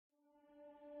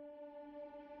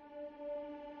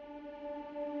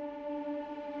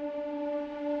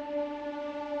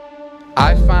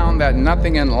I found that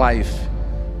nothing in life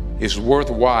is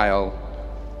worthwhile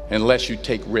unless you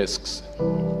take risks.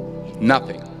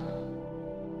 Nothing.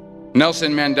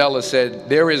 Nelson Mandela said,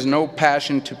 "There is no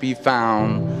passion to be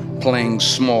found playing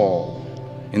small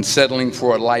and settling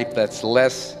for a life that's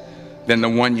less than the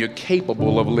one you're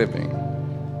capable of living."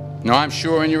 Now, I'm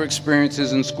sure in your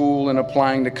experiences in school and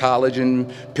applying to college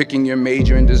and picking your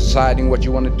major and deciding what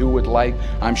you want to do with life,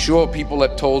 I'm sure people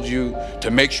have told you to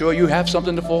make sure you have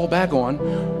something to fall back on.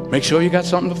 Make sure you got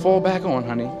something to fall back on,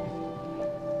 honey.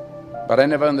 But I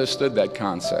never understood that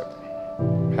concept,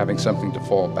 having something to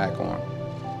fall back on.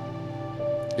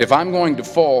 If I'm going to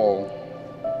fall,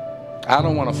 I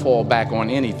don't want to fall back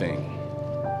on anything.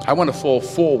 I want to fall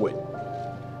forward.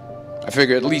 I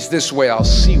figure at least this way I'll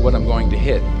see what I'm going to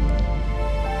hit.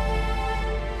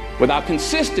 Without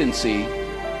consistency,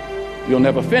 you'll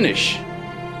never finish.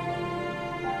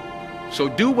 So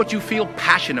do what you feel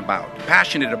passionate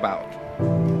about.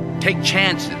 Take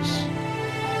chances.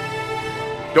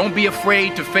 Don't be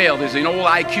afraid to fail. There's an old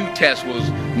IQ test, was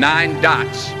 9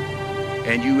 dots,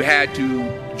 and you had to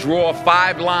draw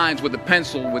 5 lines with a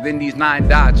pencil within these 9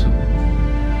 dots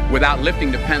without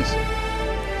lifting the pencil.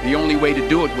 The only way to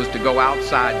do it was to go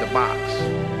outside the box.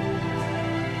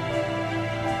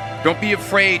 Don't be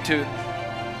afraid to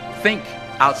think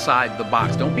outside the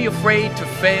box. Don't be afraid to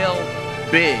fail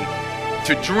big,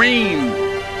 to dream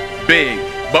big.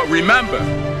 But remember,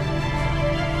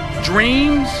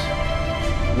 dreams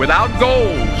without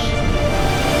goals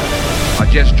are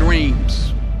just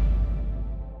dreams.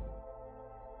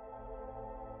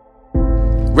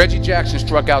 Reggie Jackson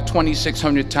struck out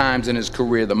 2,600 times in his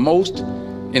career, the most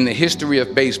in the history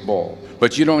of baseball.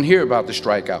 But you don't hear about the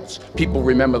strikeouts. People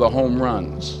remember the home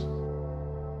runs.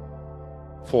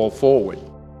 Fall forward.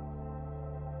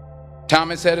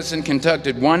 Thomas Edison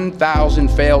conducted 1,000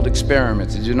 failed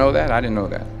experiments. Did you know that? I didn't know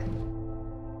that.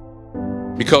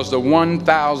 Because the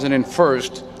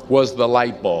 1,001st was the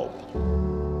light bulb.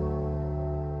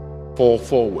 Fall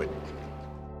forward.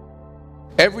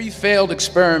 Every failed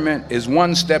experiment is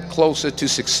one step closer to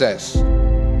success.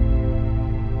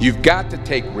 You've got to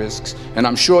take risks, and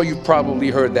I'm sure you've probably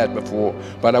heard that before,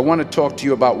 but I want to talk to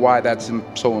you about why that's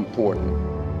so important.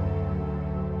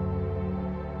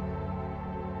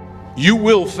 You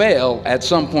will fail at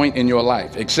some point in your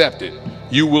life. Accept it.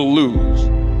 You will lose.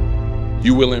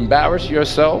 You will embarrass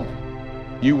yourself.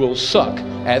 You will suck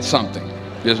at something.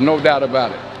 There's no doubt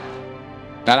about it.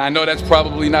 And I know that's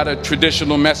probably not a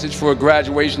traditional message for a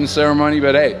graduation ceremony,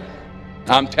 but hey,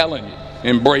 I'm telling you,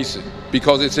 embrace it,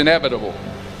 because it's inevitable.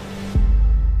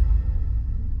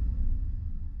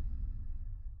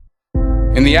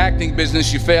 In the acting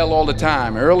business, you fail all the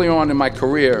time. Early on in my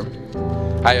career,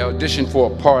 I auditioned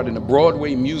for a part in a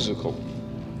Broadway musical.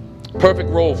 Perfect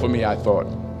role for me, I thought,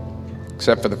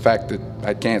 except for the fact that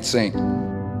I can't sing.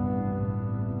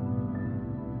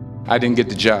 I didn't get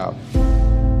the job.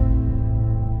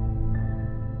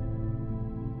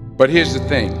 But here's the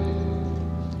thing.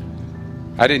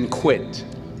 I didn't quit.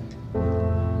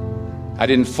 I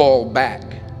didn't fall back.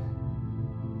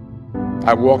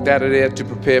 I walked out of there to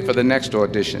prepare for the next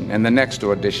audition, and the next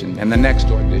audition, and the next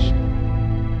audition.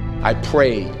 I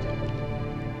prayed.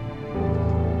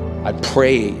 I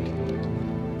prayed.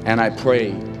 And I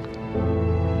prayed.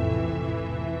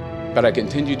 But I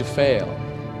continued to fail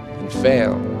and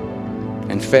fail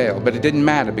and fail. But it didn't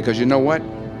matter, because you know what?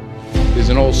 There's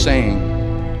an old saying,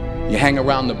 you hang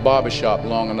around the barbershop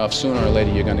long enough, sooner or later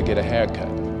you're going to get a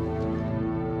haircut.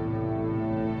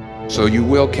 So you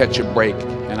will catch a break,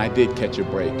 and I did catch a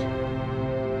break.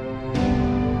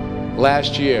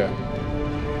 Last year,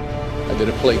 I did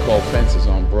a play called Fences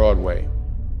on Broadway.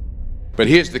 But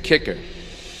here's the kicker.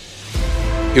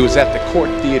 It was at the Court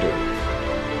Theater.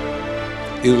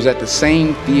 It was at the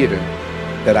same theater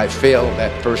that I failed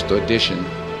that first audition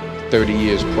 30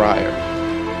 years prior.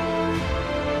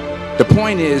 The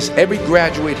point is, every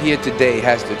graduate here today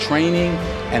has the training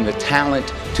and the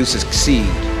talent to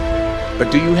succeed.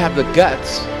 But do you have the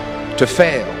guts to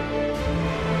fail?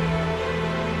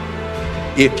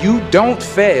 If you don't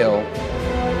fail,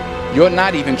 you're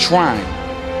not even trying.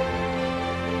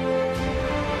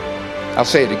 I'll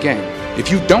say it again. If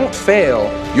you don't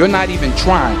fail, you're not even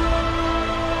trying.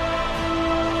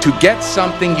 To get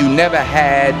something you never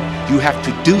had, you have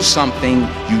to do something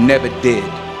you never did.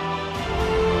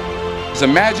 So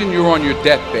imagine you're on your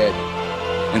deathbed,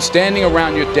 and standing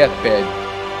around your deathbed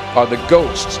are the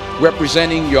ghosts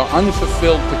representing your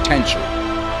unfulfilled potential.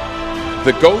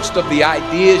 The ghost of the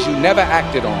ideas you never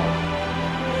acted on.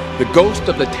 The ghost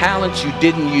of the talents you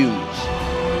didn't use.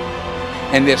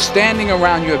 And they're standing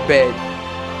around your bed,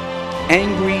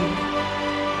 angry,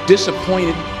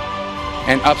 disappointed,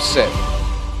 and upset.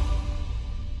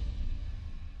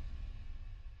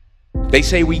 They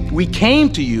say we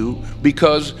came to you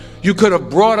because you could have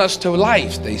brought us to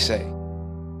life, they say.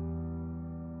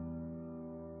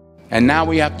 And now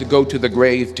we have to go to the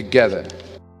grave together.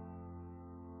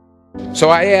 So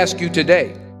I ask you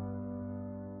today,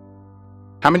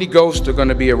 how many ghosts are going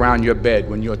to be around your bed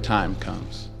when your time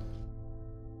comes?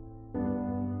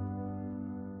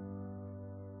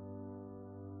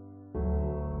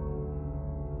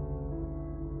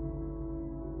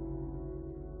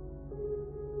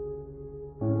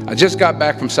 I just got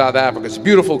back from South Africa. It's a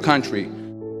beautiful country,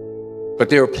 but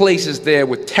there are places there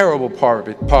with terrible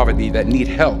poverty that need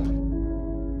help.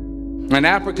 And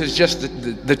Africa is just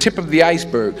the tip of the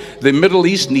iceberg. The Middle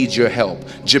East needs your help.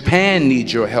 Japan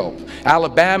needs your help.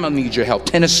 Alabama needs your help.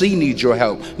 Tennessee needs your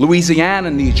help.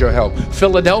 Louisiana needs your help.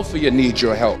 Philadelphia needs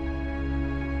your help.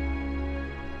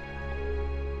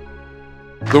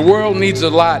 The world needs a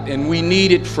lot, and we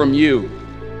need it from you.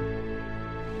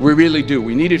 We really do.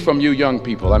 We need it from you young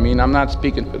people. I mean, I'm not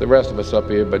speaking for the rest of us up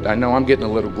here, but I know I'm getting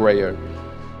a little grayer.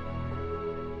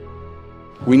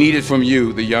 We need it from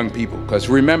you, the young people, because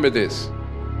remember this.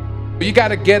 You got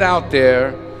to get out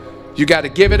there. You got to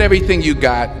give it everything you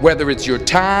got, whether it's your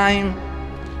time,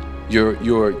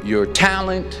 your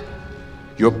talent,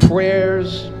 your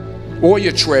prayers, or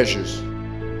your treasures.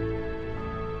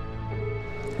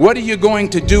 What are you going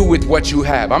to do with what you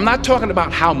have? I'm not talking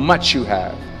about how much you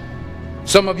have.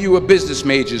 Some of you are business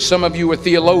majors. Some of you are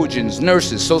theologians,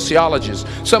 nurses, sociologists.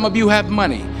 Some of you have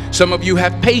money. Some of you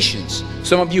have patience.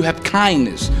 Some of you have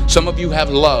kindness. Some of you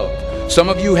have love. Some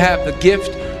of you have the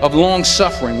gift of long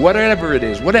suffering. Whatever it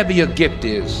is, whatever your gift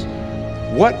is,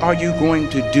 what are you going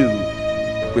to do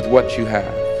with what you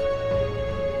have?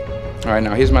 All right,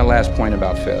 now here's my last point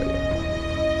about failure.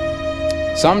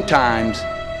 Sometimes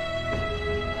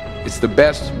it's the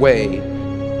best way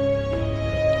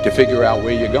to figure out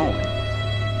where you're going.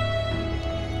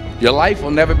 Your life will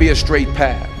never be a straight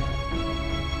path.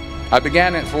 I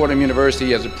began at Fordham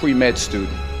University as a pre-med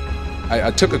student. I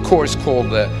took a course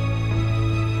called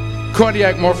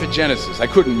cardiac morphogenesis. I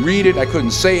couldn't read it, I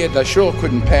couldn't say it, I sure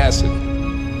couldn't pass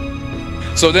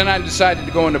it. So then I decided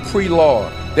to go into pre-law,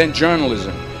 then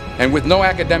journalism. And with no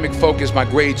academic focus, my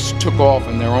grades took off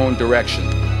in their own direction.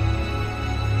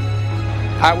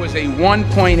 I was a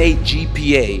 1.8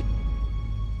 GPA.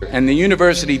 And the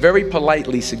university very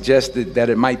politely suggested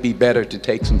that it might be better to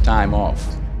take some time off.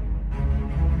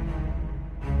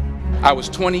 I was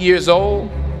 20 years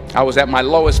old. I was at my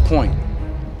lowest point.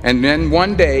 And then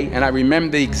one day, and I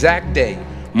remember the exact day,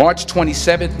 March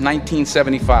 27th,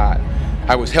 1975,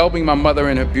 I was helping my mother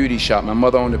in her beauty shop. My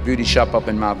mother owned a beauty shop up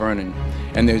in Mount Vernon.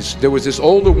 And there was this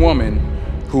older woman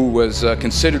who was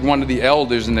considered one of the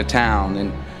elders in the town.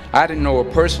 And I didn't know her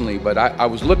personally, but I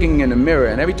was looking in the mirror,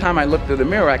 and every time I looked at the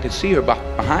mirror, I could see her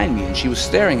behind me, and she was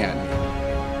staring at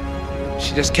me.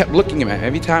 She just kept looking at me.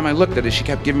 Every time I looked at her, she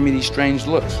kept giving me these strange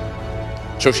looks.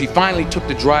 So she finally took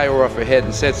the dryer off her head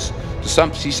and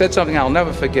she said something I'll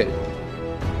never forget.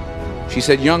 She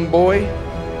said, "Young boy,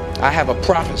 I have a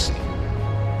prophecy,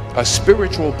 a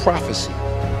spiritual prophecy."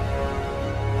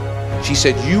 She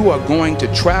said, "You are going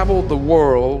to travel the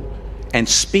world and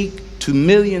speak to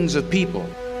millions of people."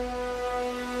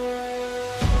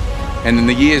 And in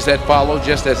the years that followed,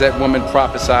 just as that woman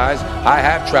prophesied, I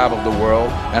have traveled the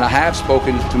world and I have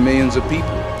spoken to millions of people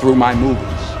through my movies.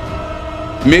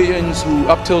 Millions who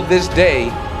up till this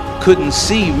day couldn't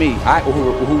see me,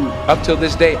 who up till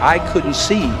this day I couldn't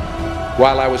see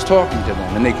while I was talking to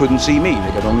them, and they couldn't see me,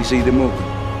 they could only see the movie.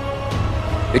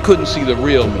 They couldn't see the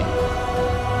real me.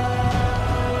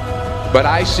 But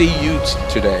I see you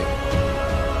today,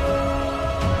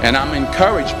 and I'm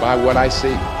encouraged by what I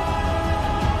see.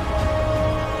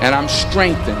 And I'm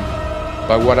strengthened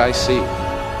by what I see.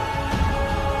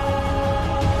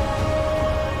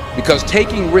 Because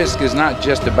taking risk is not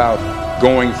just about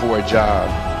going for a job.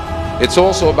 It's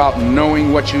also about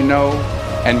knowing what you know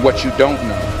and what you don't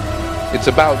know. It's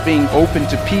about being open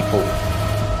to people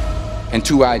and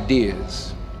to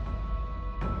ideas.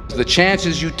 The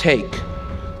chances you take,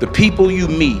 the people you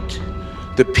meet,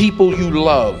 the people you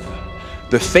love,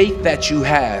 the faith that you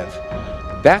have,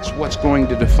 that's what's going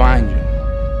to define you.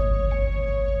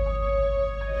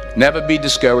 Never be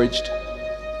discouraged.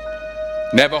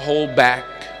 Never hold back.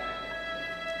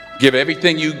 Give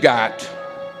everything you got.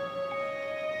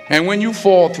 And when you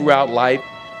fall throughout life,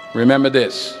 remember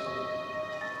this: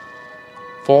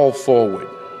 fall forward.